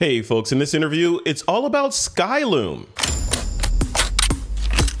Hey folks, in this interview, it's all about Skylum.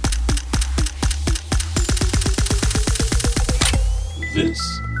 This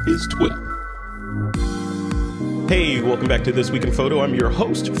is TWIP. Hey, welcome back to This Week in Photo. I'm your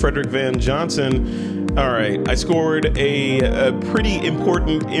host, Frederick Van Johnson. All right, I scored a pretty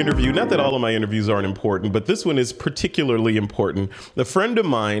important interview. Not that all of my interviews aren't important, but this one is particularly important. A friend of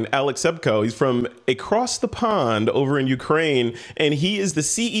mine, Alex Tsepko, he's from across the pond over in Ukraine, and he is the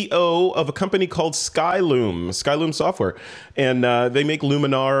CEO of a company called Skylum Software. And they make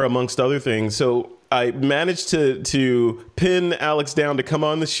Luminar, amongst other things. So I managed to pin Alex down to come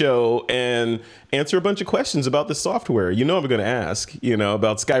on the show and answer a bunch of questions about the software. You know I'm going to ask,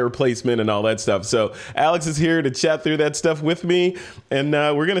 about sky replacement and all that stuff. So Alex is here to chat through that stuff with me, and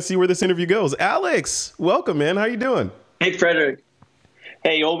we're going to see where this interview goes. Alex, welcome, man. How you doing? Hey, Frederick.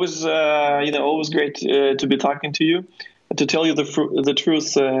 Hey, always great to be talking to you. To tell you the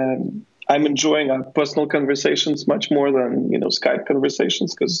truth, I'm enjoying our personal conversations much more than, Skype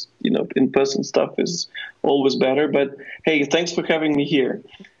conversations because, in-person stuff is always better. But, hey, thanks for having me here.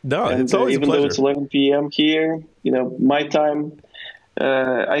 No, it's always even a pleasure. Though it's 11 p.m. here, my time,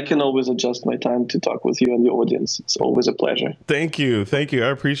 I can always adjust my time to talk with you and the audience. It's always a pleasure. Thank you. I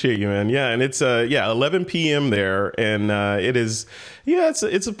appreciate you, man. Yeah, and it's 11 p.m. there, and it is. Yeah,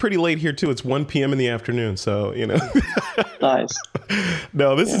 it's a pretty late here too. It's 1 p.m. in the afternoon, so Nice.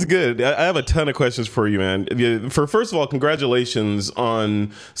 No, this is good. I have a ton of questions for you, man. First of all, congratulations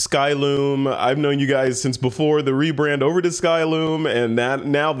on Skylum. I've known you guys since before the rebrand over to Skylum, and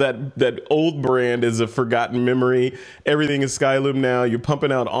that old brand is a forgotten memory. Everything is Skylum now. You're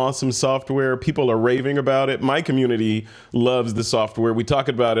pumping out awesome software. People are raving about it. My community loves the software. We talk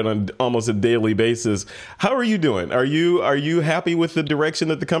about it on almost a daily basis. How are you doing? Are you happy with the direction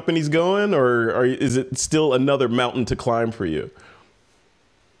that the company's going, or is it still another mountain to climb for you?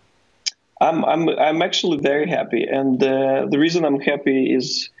 I'm actually very happy, and the reason I'm happy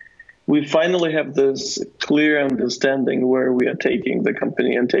is we finally have this clear understanding where we are taking the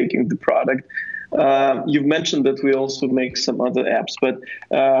company and taking the product. You've mentioned that we also make some other apps, but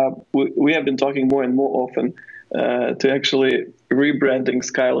we have been talking more and more often to actually rebranding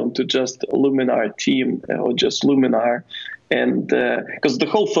Skylum to just Luminar Team or just Luminar. And because the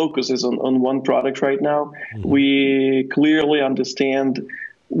whole focus is on one product right now, we clearly understand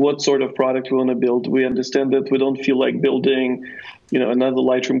what sort of product we want to build. We understand that we don't feel like building, another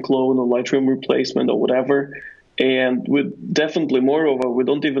Lightroom clone or Lightroom replacement or whatever. And we definitely, moreover, we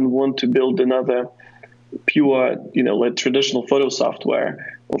don't even want to build another pure, like traditional photo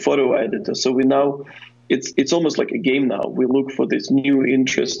software or photo editor. So we now, it's almost like a game now. We look for these new,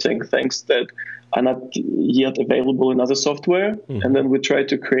 interesting things that are not yet available in other software, and then we try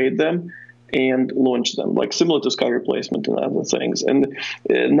to create them and launch them, like similar to sky replacement and other things. And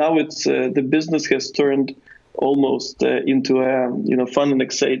now it's the business has turned almost into a fun and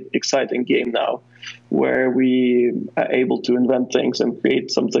exciting game now, where we are able to invent things and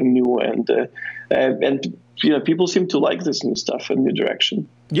create something new, and people seem to like this new stuff and new direction.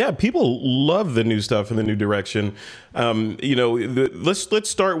 Yeah, people love the new stuff and the new direction. Let's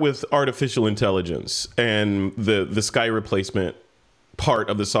start with artificial intelligence and the sky replacement part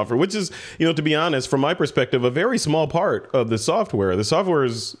of the software, which is, to be honest, from my perspective, a very small part of the software. The software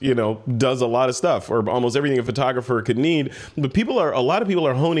is, does a lot of stuff, or almost everything a photographer could need. But a lot of people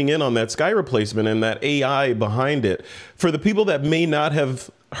are honing in on that sky replacement and that AI behind it. For the people that may not have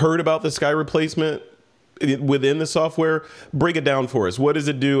heard about the sky replacement within the software, break it down for us. What does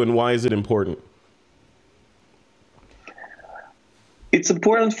it do and why is it important? It's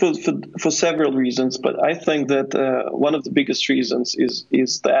important for several reasons, but I think that one of the biggest reasons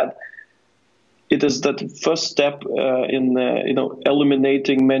is that it is that first step in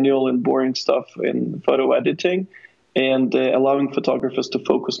eliminating manual and boring stuff in photo editing and allowing photographers to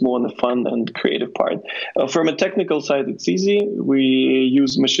focus more on the fun and creative part. From a technical side, it's easy. We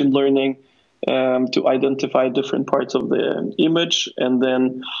use machine learning to identify different parts of the image and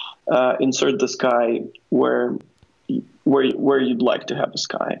then insert the sky where you'd like to have a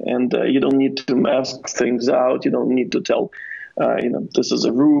sky. And you don't need to mask things out. You don't need to tell, this is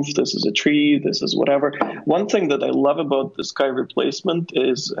a roof, this is a tree, this is whatever. One thing that I love about the sky replacement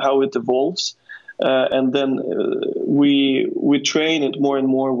is how it evolves. And then we train it more and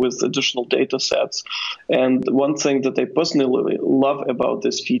more with additional data sets. And one thing that I personally love about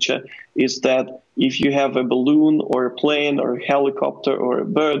this feature is that if you have a balloon or a plane or a helicopter or a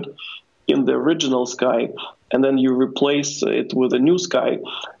bird in the original sky, and then you replace it with a new sky,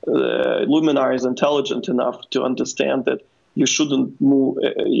 Luminar is intelligent enough to understand that you shouldn't move,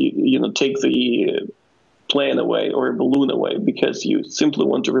 take plane away or a balloon away because you simply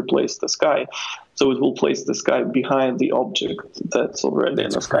want to replace the sky. So it will place the sky behind the object that's already in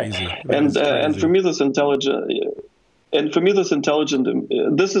the crazy. sky. And for me, this intelligent. And for me, this intelligent,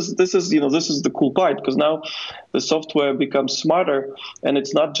 this is the cool part, because now the software becomes smarter, and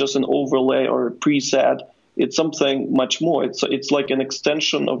it's not just an overlay or a preset. It's something much more. It's like an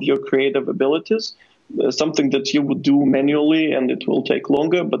extension of your creative abilities, something that you would do manually, and it will take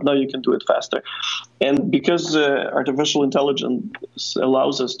longer, but now you can do it faster. And because artificial intelligence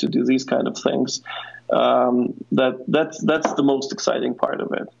allows us to do these kind of things, that's the most exciting part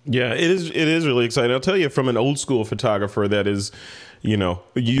of it. Yeah, it is really exciting. I'll tell you, from an old school photographer that is,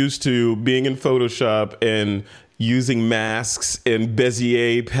 used to being in Photoshop and using masks and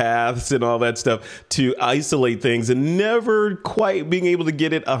Bezier paths and all that stuff to isolate things and never quite being able to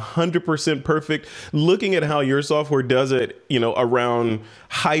get it 100% perfect. Looking at how your software does it, around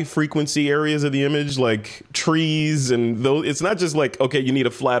high frequency areas of the image, like trees and those, it's not just like, okay, you need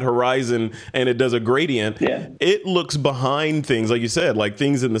a flat horizon and it does a gradient. Yeah. It looks behind things, like you said, like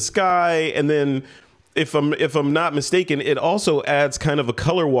things in the sky. And then if I'm not mistaken, it also adds kind of a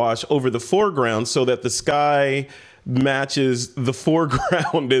color wash over the foreground so that the sky matches the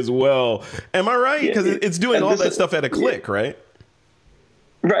foreground as well. Am I right? Because it's doing all that stuff at a click, right?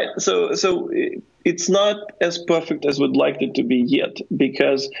 Right. So it's not as perfect as we'd like it to be yet,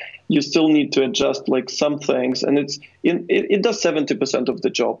 because you still need to adjust like some things, and it does 70% of the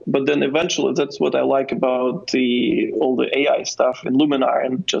job. But then eventually, that's what I like about all the AI stuff in Luminar,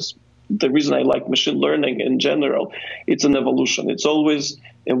 and just the reason I like machine learning in general. It's an evolution. It's always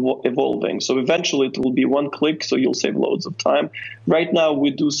evolving. So eventually it will be one click, so you'll save loads of time. Right now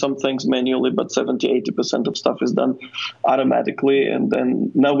we do some things manually, but 70-80% of stuff is done automatically. And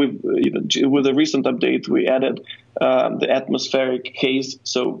then now with a recent update, we added the atmospheric haze,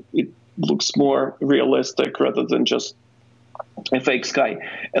 so it looks more realistic rather than just a fake sky.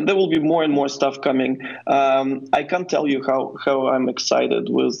 And there will be more and more stuff coming. I can't tell you how I'm excited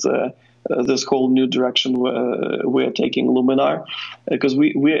with this whole new direction we're taking Luminar, because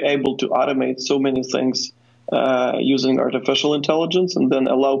we're able to automate so many things using artificial intelligence, and then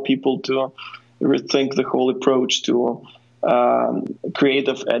allow people to rethink the whole approach to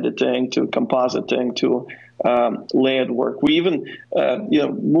creative editing, to compositing, to layered work. We even,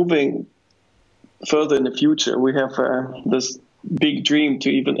 moving further in the future, we have this big dream to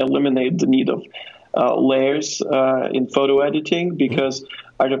even eliminate the need of layers in photo editing, because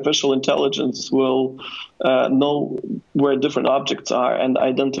artificial intelligence will know where different objects are and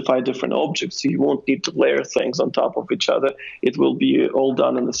identify different objects. So you won't need to layer things on top of each other. It will be all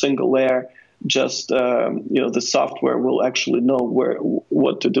done in a single layer. Just the software will actually know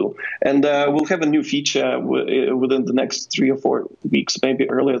what to do, and we'll have a new feature within the next 3 or 4 weeks, maybe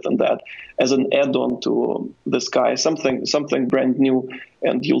earlier than that, as an add-on to the sky, something brand new,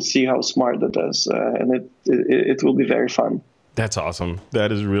 and you'll see how smart it is, and it will be very fun. That's awesome.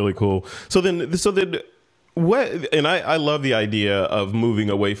 That is really cool. So then what? And I love the idea of moving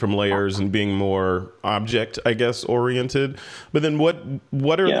away from layers and being more object, I guess, oriented. But then what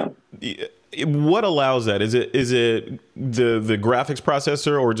allows that? Is it the graphics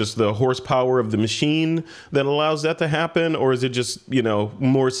processor or just the horsepower of the machine that allows that to happen? Or is it just,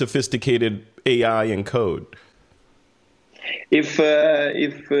 more sophisticated AI and code? If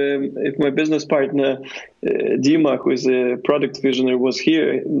my business partner Dima, who is a product visionary, was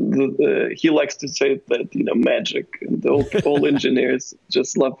here, he likes to say that magic, and all engineers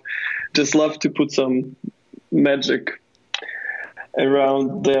just love to put some magic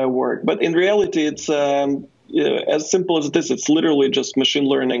around their work. But in reality, it's as simple as this. It's literally just machine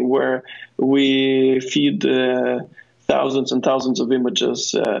learning, where we feed thousands and thousands of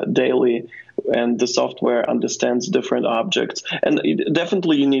images daily, and the software understands different objects. And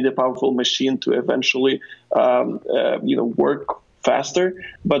definitely you need a powerful machine to eventually work faster.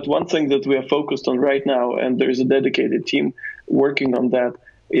 But one thing that we are focused on right now, and there's a dedicated team working on that,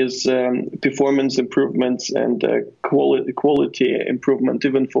 is performance improvements and quality improvement,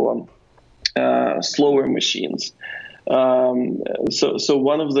 even for slower machines. So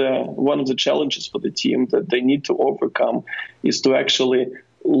one of the challenges for the team that they need to overcome is to actually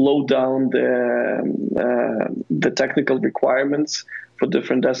low down the technical requirements for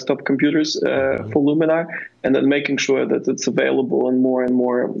different desktop computers for Luminar, and then making sure that it's available on more and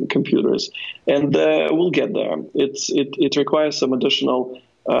more computers. And we'll get there. It requires some additional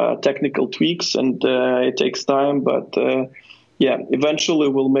technical tweaks, and it takes time, but eventually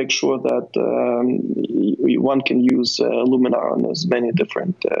we'll make sure that one can use Luminar on as many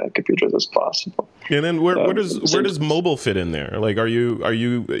different computers as possible. And then where does mobile fit in there? Like,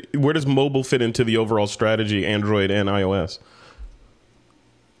 where does mobile fit into the overall strategy, Android and iOS?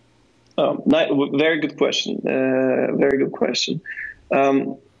 Very good question. Very good question.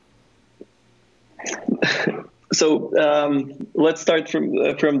 So let's start from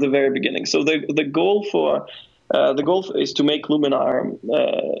the very beginning. So the goal is to make Luminar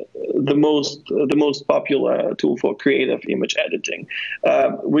the most popular tool for creative image editing.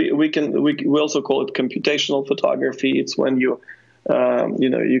 We also call it computational photography. It's when you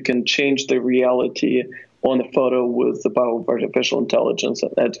can change the reality on a photo with the power of artificial intelligence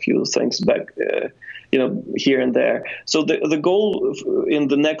and add few things back, here and there. So the goal in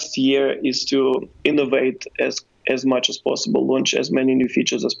the next year is to innovate as much as possible, launch as many new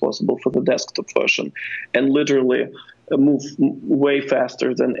features as possible for the desktop version, and literally move way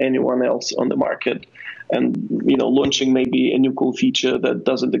faster than anyone else on the market. And launching maybe a new cool feature that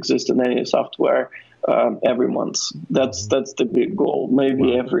doesn't exist in any software every month. That's the big goal.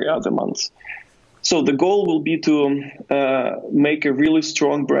 Maybe every other month. So the goal will be to make a really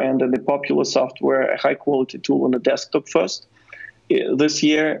strong brand and a popular software, a high-quality tool on the desktop first this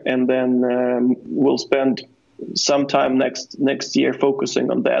year, and then we'll spend some time next year focusing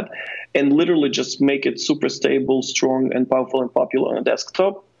on that, and literally just make it super stable, strong, and powerful and popular on the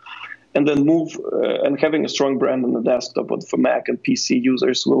desktop, and then move and having a strong brand on the desktop, but for Mac and PC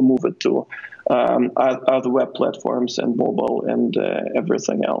users, we'll move it to other web platforms and mobile and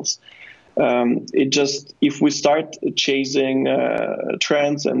everything else. If we start chasing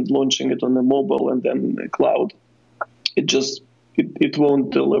trends and launching it on the mobile and then the cloud, it won't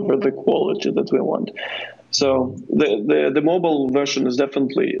deliver the quality that we want. So the mobile version is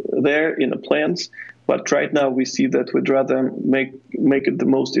definitely there in the plans, but right now we see that we'd rather make it the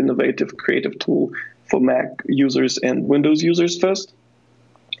most innovative, creative tool for Mac users and Windows users first.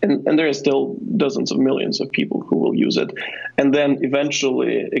 And there are still dozens of millions of people who will use it, and then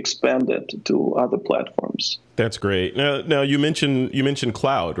eventually expand it to other platforms. That's great. Now you mentioned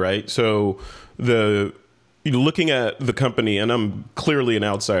cloud, right? So looking at the company, and I'm clearly an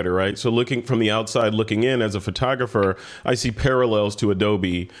outsider, right? So looking from the outside, looking in as a photographer, I see parallels to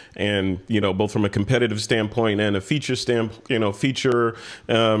Adobe, and both from a competitive standpoint and a feature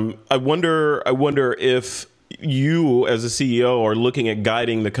I wonder if you as a CEO are looking at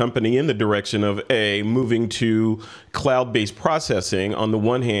guiding the company in the direction of moving to cloud-based processing on the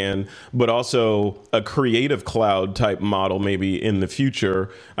one hand, but also a creative cloud type model maybe in the future.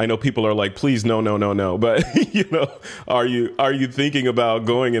 I know people are like, please, no, but are you thinking about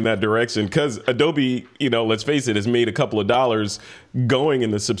going in that direction? Because Adobe, let's face it, has made a couple of dollars going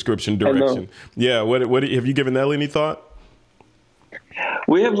in the subscription direction. Yeah, what have you given that any thought?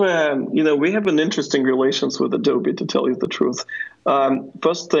 We have, we have an interesting relations with Adobe, to tell you the truth.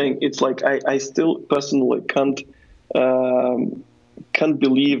 First thing, it's like I still personally can't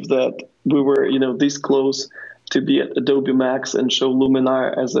believe that we were, this close to be at Adobe Max and show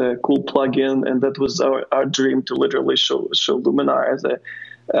Luminar as a cool plugin, and that was our dream, to literally show Luminar as a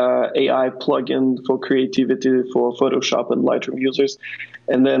AI plugin for creativity for Photoshop and Lightroom users.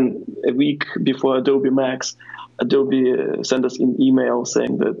 And then a week before Adobe Max, Adobe sent us an email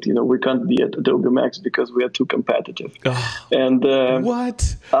saying that we can't be at Adobe Max because we are too competitive. And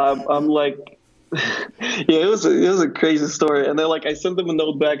what? I'm like, yeah, it was a crazy story. And then I sent them a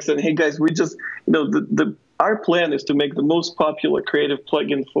note back saying, hey guys, we just our plan is to make the most popular creative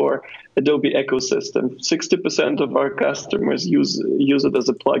plugin for Adobe ecosystem. 60% of our customers use it as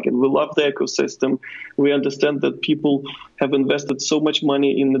a plugin. We love the ecosystem. We understand that people have invested so much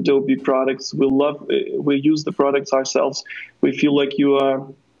money in Adobe products. We use the products ourselves. We feel like you are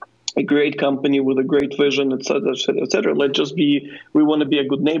a great company with a great vision, et cetera, et cetera, et cetera. We want to be a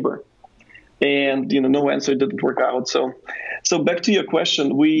good neighbor. And no answer, didn't work out. So back to your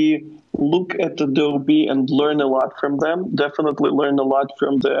question, we look at Adobe and learn a lot from them. Definitely learn a lot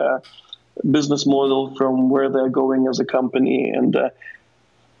from their business model, from where they're going as a company. And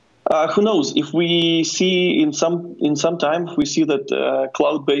who knows, if we see in some time, if we see that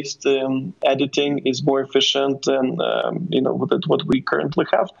cloud-based editing is more efficient than what we currently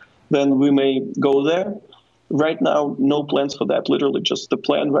have, then we may go there. Right now, no plans for that. Literally, just the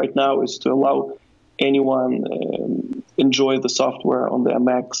plan right now is to allow anyone enjoy the software on their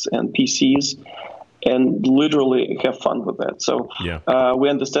Macs and PCs and literally have fun with that. So we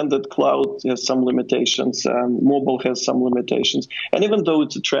understand that cloud has some limitations, mobile has some limitations. And even though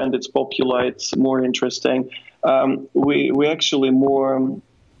it's a trend, it's popular, it's more interesting, we actually more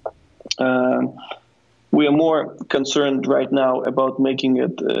we are more concerned right now about making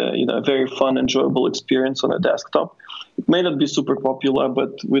it, a very fun, enjoyable experience on a desktop. It may not be super popular,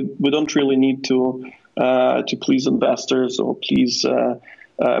 but we don't really need to please investors or please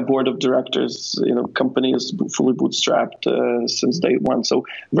board of directors. Company is fully bootstrapped since day one. So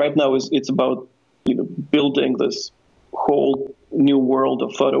right now it's about building this whole new world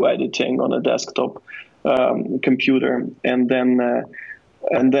of photo editing on a desktop computer, and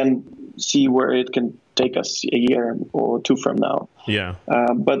then see where it can take us a year or two from now. Yeah.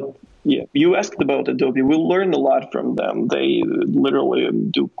 But yeah, you asked about Adobe. We'll learn a lot from them. They literally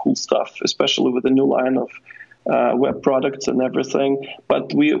do cool stuff, especially with the new line of web products and everything.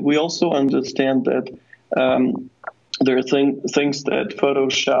 But we also understand that there are things that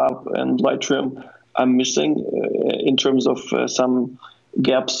Photoshop and Lightroom are missing in terms of some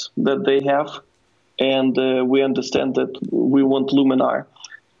gaps that they have. And we understand that we want Luminar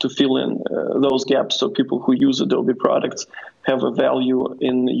to fill in those gaps, so people who use Adobe products have a value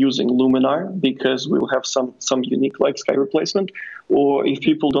in using Luminar, because we'll have some unique like sky replacement. Or if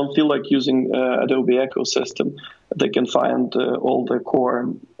people don't feel like using Adobe ecosystem, they can find all the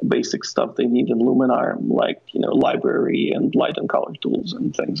core basic stuff they need in Luminar, like library and light and color tools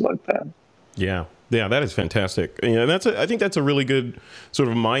and things like that. Yeah, that is fantastic. And I think that's a really good sort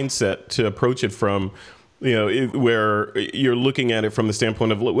of mindset to approach it from. Where you're looking at it from the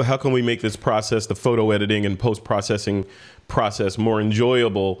standpoint of how can we make this process, the photo editing and post-processing process, more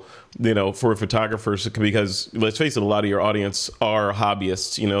enjoyable, for photographers, because let's face it, a lot of your audience are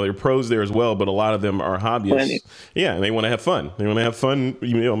hobbyists. There are pros there as well, but a lot of them are hobbyists. Plenty. Yeah, and they want to have fun. They want to have fun,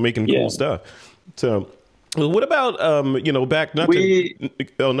 making cool stuff. So, what about back?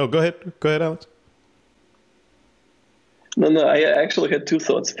 Oh no, go ahead, Alex. No, I actually had two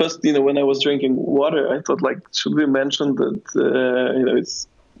thoughts. First, when I was drinking water, I thought, should we mention that, it's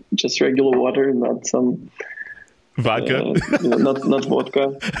just regular water, not some vodka, not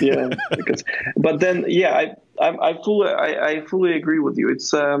vodka. Yeah, but then, I fully agree with you.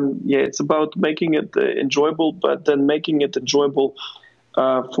 It's about making it enjoyable, but then making it enjoyable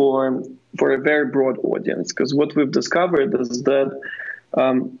for a very broad audience. Because what we've discovered is that,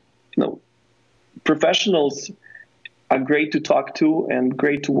 professionals are great to talk to and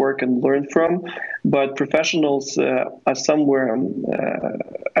great to work and learn from, but professionals are somewhere,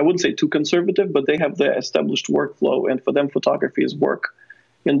 I wouldn't say too conservative, but they have the established workflow, and for them photography is work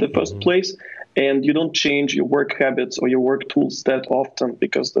in the first place, and you don't change your work habits or your work tools that often,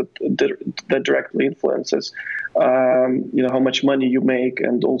 because that directly influences how much money you make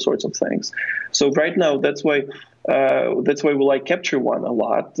and all sorts of things. So right now, that's why we like Capture One a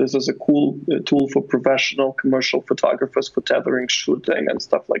lot. This is a cool tool for professional commercial photographers for tethering, shooting, and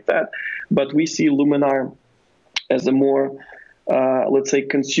stuff like that. But we see Luminar as a more, let's say,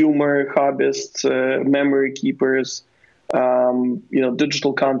 consumer, hobbyists, memory keepers,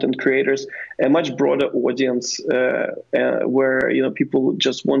 digital content creators, a much broader audience where people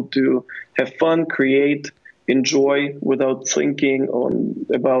just want to have fun, create, enjoy without thinking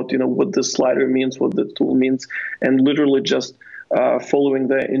about what the slider means, what the tool means, and literally just following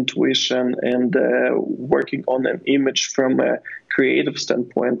their intuition and working on an image from a creative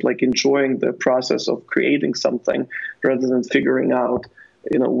standpoint, like enjoying the process of creating something rather than figuring out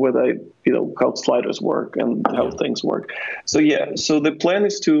whether how sliders work and how things work. So the plan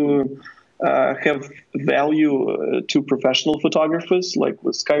is to have value to professional photographers, like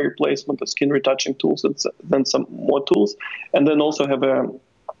with sky replacement, or skin retouching tools, and then some more tools, and then also have a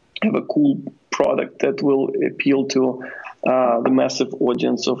cool product that will appeal to the massive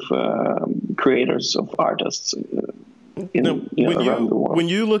audience of creators, of artists around the world. When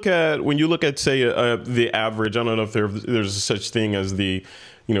you look at say the average, I don't know if there's such thing as the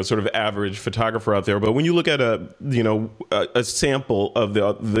sort of average photographer out there, but when you look at a sample of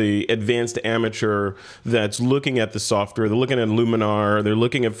the advanced amateur that's looking at the software, they're looking at Luminar, they're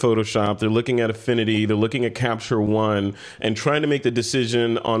looking at Photoshop, they're looking at Affinity, they're looking at Capture One, and trying to make the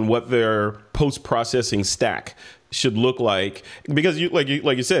decision on what their post-processing stack should look like, because like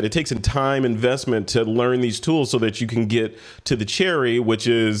you said, it takes some time investment to learn these tools so that you can get to the cherry, which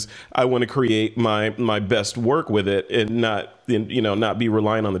is I want to create my best work with it and not be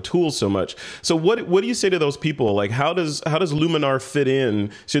relying on the tools so much. So what do you say to those people? Like, how does Luminar fit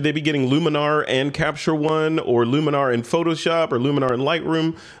in? Should they be getting Luminar and Capture One, or Luminar and Photoshop, or Luminar and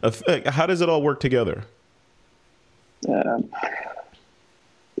Lightroom? How does it all work together?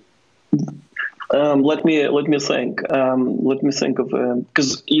 Let me think. Let me think of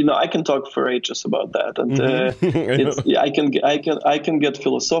because I can talk for ages about that, and I know. it's yeah, I can get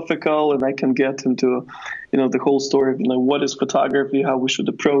philosophical, and I can get into the whole story of what is photography, how we should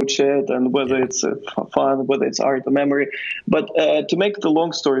approach it, and whether Yeah. it's fun, whether it's art or memory. But to make the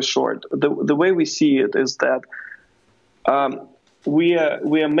long story short, the way we see it is that we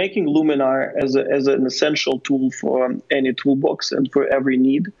are making Luminar as an essential tool for any toolbox and for every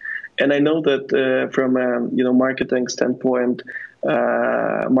need. And I know that from a marketing standpoint,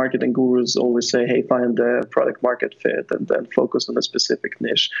 marketing gurus always say, "Hey, find the product market fit and then focus on a specific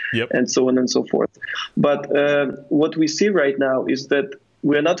niche," Yep. and so on and so forth. But what we see right now is that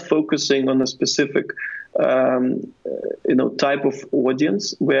we're not focusing on a specific type of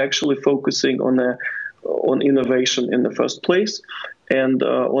audience. We're actually focusing on innovation in the first place, and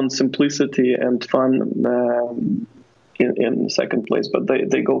on simplicity and fun in second place, but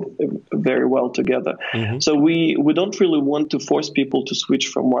they go very well together. So we don't really want to force people to switch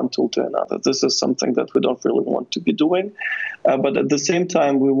from one tool to another. This is something that we don't really want to be doing, but at the same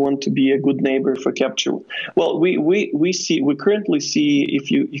time we want to be a good neighbor for capture. Well, we currently see, if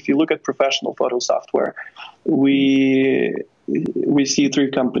you look at professional photo software, we see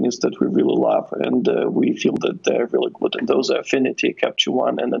three companies that we really love, and we feel that they're really good, and those are Affinity, Capture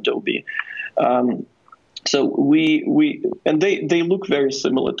One, and Adobe. So and they look very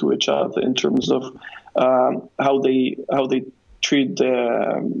similar to each other in terms of how they treat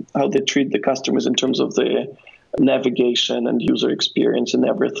the customers in terms of the navigation and user experience and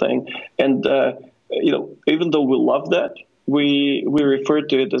everything. And even though we love that, we refer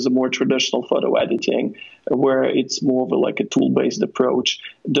to it as a more traditional photo editing, where it's more of a tool-based approach,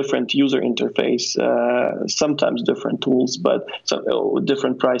 different user interface, sometimes different tools, but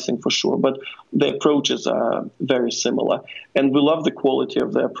different pricing for sure. But the approaches are very similar, and we love the quality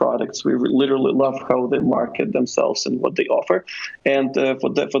of their products. We literally love how they market themselves and what they offer. And for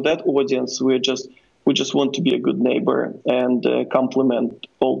that audience, we just want to be a good neighbor and complement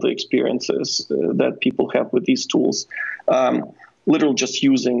all the experiences that people have with these tools. Literally just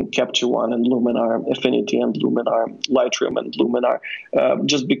using Capture One and Luminar, Affinity and Luminar, Lightroom and Luminar,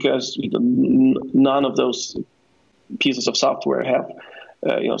 just because none of those pieces of software have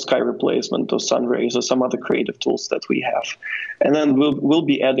sky replacement or sun rays or some other creative tools that we have. And then we'll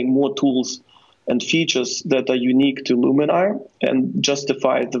be adding more tools and features that are unique to Luminar and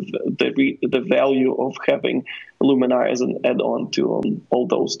justify the value of having Luminar as an add-on to all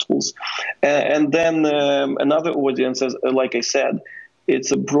those tools. And then another audience, like I said,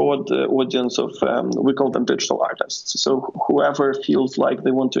 it's a broad audience of, we call them digital artists. So whoever feels like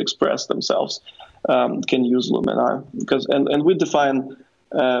they want to express themselves can use Luminar, and we define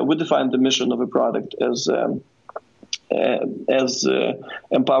the mission of a product as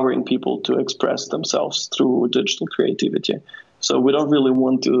empowering people to express themselves through digital creativity. So we don't really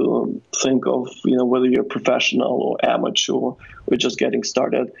want to think of whether you're professional or amateur or just getting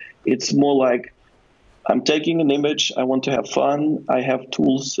started. It's more like, I'm taking an image, I want to have fun, I have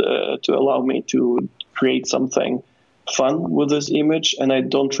tools to allow me to create something fun with this image, and I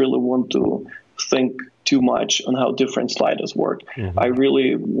don't really want to think too much on how different sliders work. I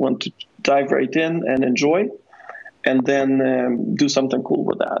really want to dive right in and enjoy, and then do something cool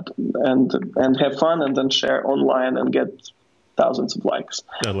with that, and have fun, and then share online and get thousands of likes.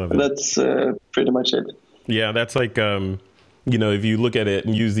 I love it. That's pretty much it. Yeah, that's like if you look at it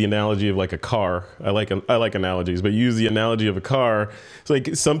and use the analogy of like a car. I like analogies, but use the analogy of a car. It's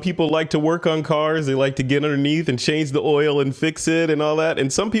like some people like to work on cars. They like to get underneath and change the oil and fix it and all that.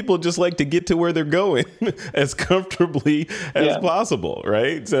 And some people just like to get to where they're going as comfortably as possible,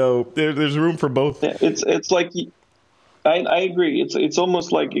 right? So there's room for both. Yeah, it's like, I agree. It's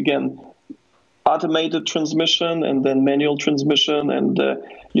almost like, again, automated transmission and then manual transmission, and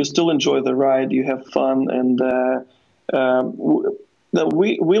you still enjoy the ride. You have fun, and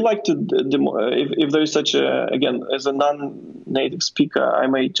we like to if there's such a, again, as a non-native speaker, I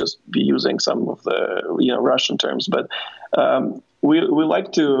may just be using some of the Russian terms, but we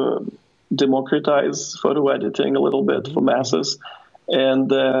like to democratize photo editing a little bit for masses,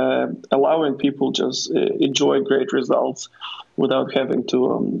 and allowing people just enjoy great results without having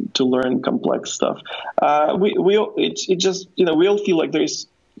to learn complex stuff. We all feel like there is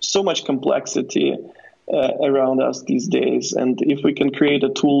so much complexity around us these days, and if we can create a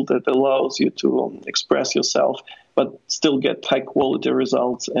tool that allows you to express yourself but still get high quality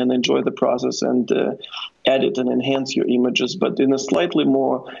results and enjoy the process and edit and enhance your images, but in a slightly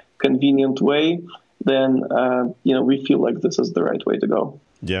more convenient way, then we feel like this is the right way to go.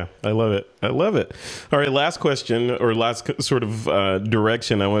 Yeah, I love it. I love it. All right, last question, or last sort of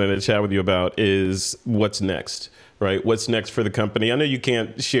direction I wanted to chat with you about is what's next, right? What's next for the company? I know you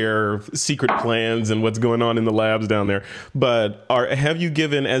can't share secret plans and what's going on in the labs down there, but have you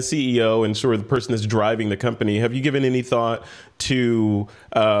given, as CEO and sort of the person that's driving the company, have you given any thought to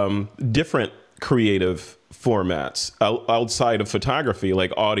different creative formats outside of photography,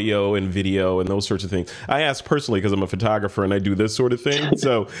 like audio and video and those sorts of things? I ask personally because I'm a photographer and I do this sort of thing.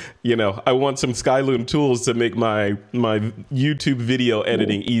 So, I want some Skylum tools to make my YouTube video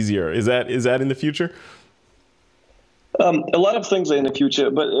editing easier. Is that in the future? A lot of things are in the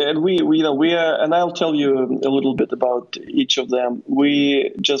future, but we are, and I'll tell you a little bit about each of them.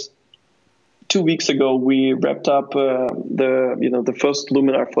 We just 2 weeks ago we wrapped up the first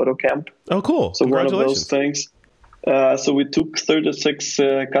Luminar photo camp. Oh, cool! So one of those things. So we took 36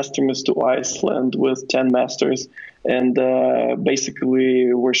 customers to Iceland with 10 masters, and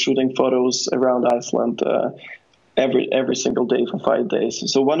basically we're shooting photos around Iceland every single day for 5 days.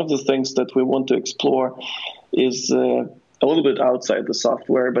 So one of the things that we want to explore is a little bit outside the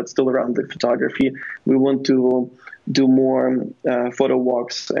software, but still around the photography. We want to do more photo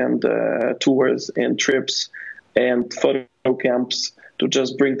walks and tours and trips and photo camps to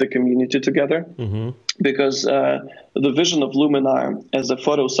just bring the community together. Mm-hmm. Because the vision of Luminar as a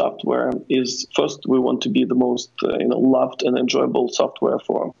photo software is, first, we want to be the most loved and enjoyable software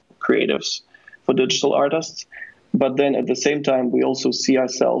for creatives, for digital artists. But then at the same time, we also see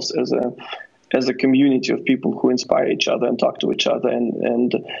ourselves as a community of people who inspire each other and talk to each other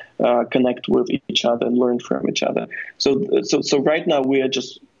and connect with each other and learn from each other. So right now we are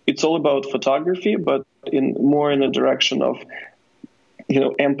it's all about photography, but more in a direction of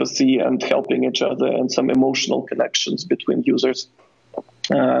empathy and helping each other and some emotional connections between users,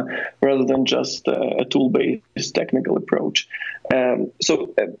 rather than just a tool-based technical approach.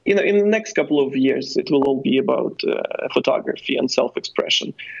 So in the next couple of years, it will all be about photography and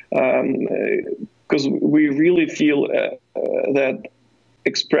self-expression, because we really feel that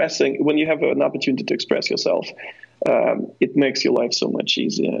when you have an opportunity to express yourself, it makes your life so much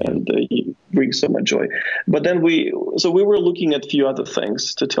easier and you bring so much joy. But then we were looking at a few other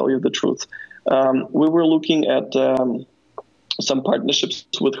things, to tell you the truth. We were looking at some partnerships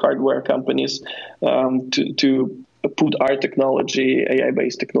with hardware companies to put our technology,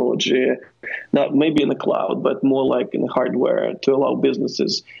 AI-based technology, not maybe in the cloud, but more like in hardware, to allow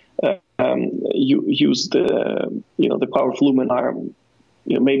businesses use the power of Luminar,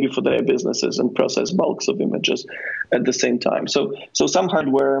 maybe for their businesses, and process bulks of images at the same time. So some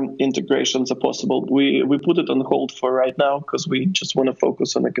hardware integrations are possible. We put it on hold for right now because we just want to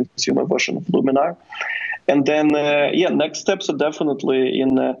focus on the consumer version of Luminar. And then, next steps are definitely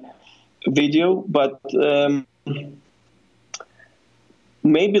in video, but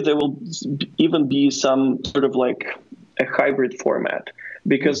maybe there will even be some sort of like a hybrid format.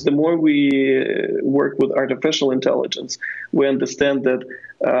 Because the more we work with artificial intelligence, we understand that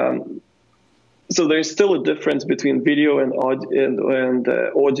so there's still a difference between video and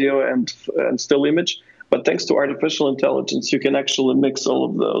audio and still image. But thanks to artificial intelligence, you can actually mix all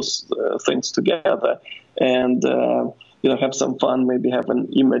of those things together and have some fun. Maybe have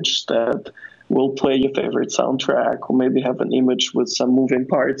an image that will play your favorite soundtrack, or maybe have an image with some moving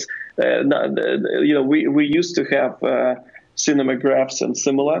parts. We used to have cinemagraphs and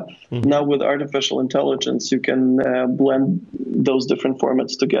similar. Mm-hmm. Now with artificial intelligence, you can blend those different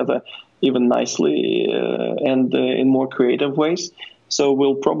formats together even nicely and in more creative ways. So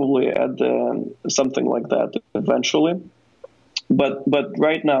we'll probably add something like that eventually. But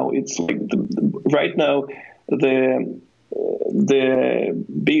right now it's like the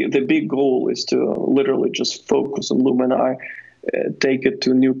big goal is to literally just focus on Luminar, take it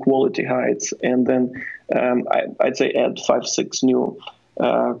to new quality heights, and then I'd say add 5-6 new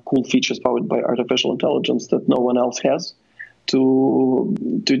cool features powered by artificial intelligence that no one else has, to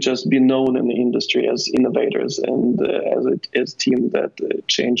just be known in the industry as innovators and as a team that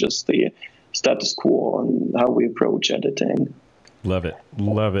changes the status quo on how we approach editing. Love it.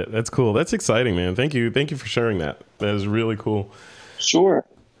 That's cool. That's exciting, man. Thank you for sharing that. That is really cool. Sure.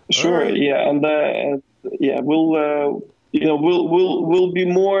 Right. Yeah, and we'll be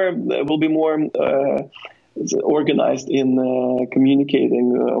more organized in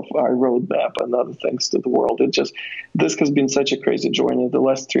communicating of our roadmap and other things to the world. This has been such a crazy journey. The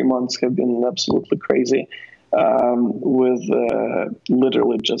last 3 months have been absolutely crazy, with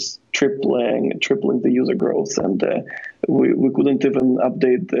literally just tripling the user growth, and we couldn't even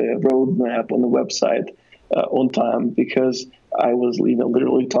update the roadmap on the website on time because I was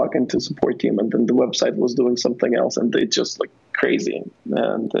literally talking to support team, and then the website was doing something else, and they just like crazy.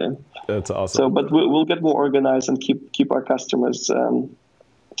 And that's awesome. So, but we'll get more organized and keep our customers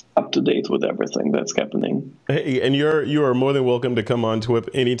up to date with everything that's happening. Hey, and you are more than welcome to come on TWIP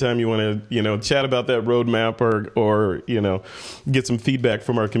anytime you want to, chat about that roadmap or get some feedback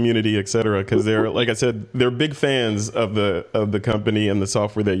from our community, et cetera. Because they're, like I said, they're big fans of the company and the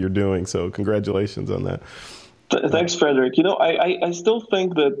software that you're doing. So congratulations on that. Thanks, Frederick. I still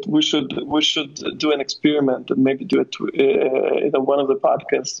think that we should do an experiment and maybe do it in one of the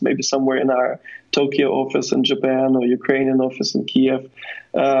podcasts, maybe somewhere in our Tokyo office in Japan or Ukrainian office in Kiev.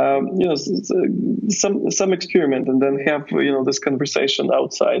 Some experiment, and then have this conversation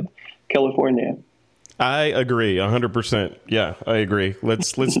outside California. I agree 100%. Yeah, I agree.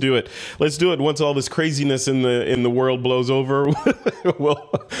 Let's do it. Let's do it once all this craziness in the world blows over.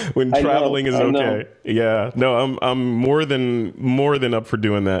 Well, when traveling is okay. Yeah. No, I'm more than up for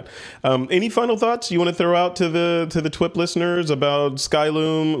doing that. Any final thoughts you want to throw out to the TWIP listeners about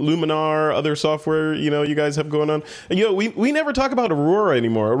Skylum, Luminar, other software you guys have going on? We never talk about Aurora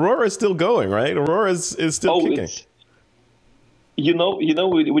anymore. Aurora is still going, right? Aurora is still kicking.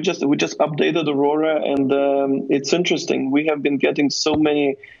 We just updated Aurora, and it's interesting. We have been getting so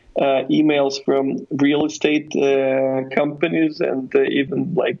many emails from real estate companies and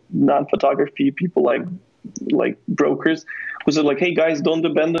even like non-photography people, like brokers, who said like, "Hey guys, don't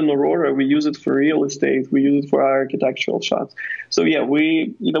abandon Aurora. We use it for real estate. We use it for our architectural shots." So yeah,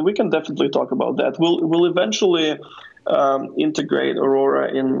 we can definitely talk about that. We'll eventually integrate Aurora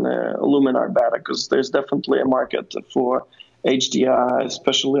in Luminar beta, because there's definitely a market for HDR,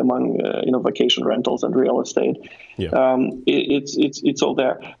 especially among vacation rentals and real estate. Yeah. It's all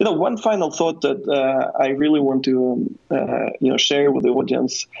there. One final thought that I really want to share with the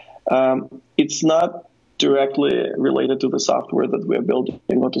audience. It's not directly related to the software that we're building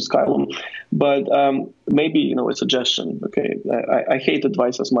or to Skylum, but maybe a suggestion. Okay, I hate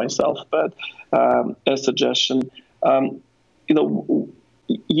advices myself, but a suggestion.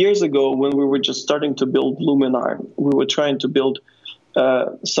 Years ago, when we were just starting to build Luminar, we were trying to build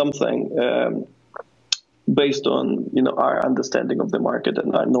something based on our understanding of the market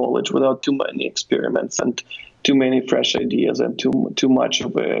and our knowledge, without too many experiments and too many fresh ideas and too much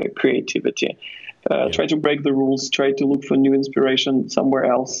of creativity. Try to break the rules. Try to look for new inspiration somewhere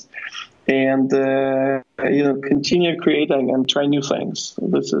else, and continue creating and try new things.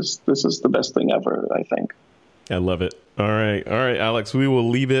 This is the best thing ever, I think. I love it. All right, Alex, we will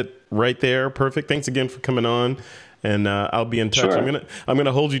leave it right there. Perfect. Thanks again for coming on, and I'll be in touch. Sure. I'm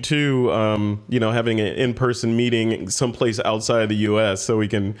gonna hold you to having an in-person meeting someplace outside the U.S. so we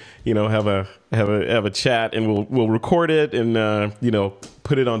can have a chat, and we'll record it and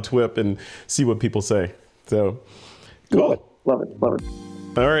put it on TWIP and see what people say. So cool. Love it.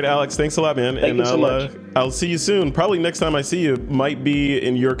 All right, Alex, thanks a lot, man. Thank you so much. I'll see you soon. Probably next time I see you might be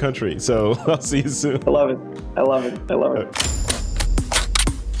in your country. So I'll see you soon. I love it.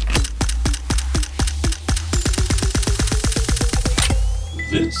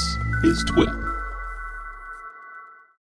 This is TWIP.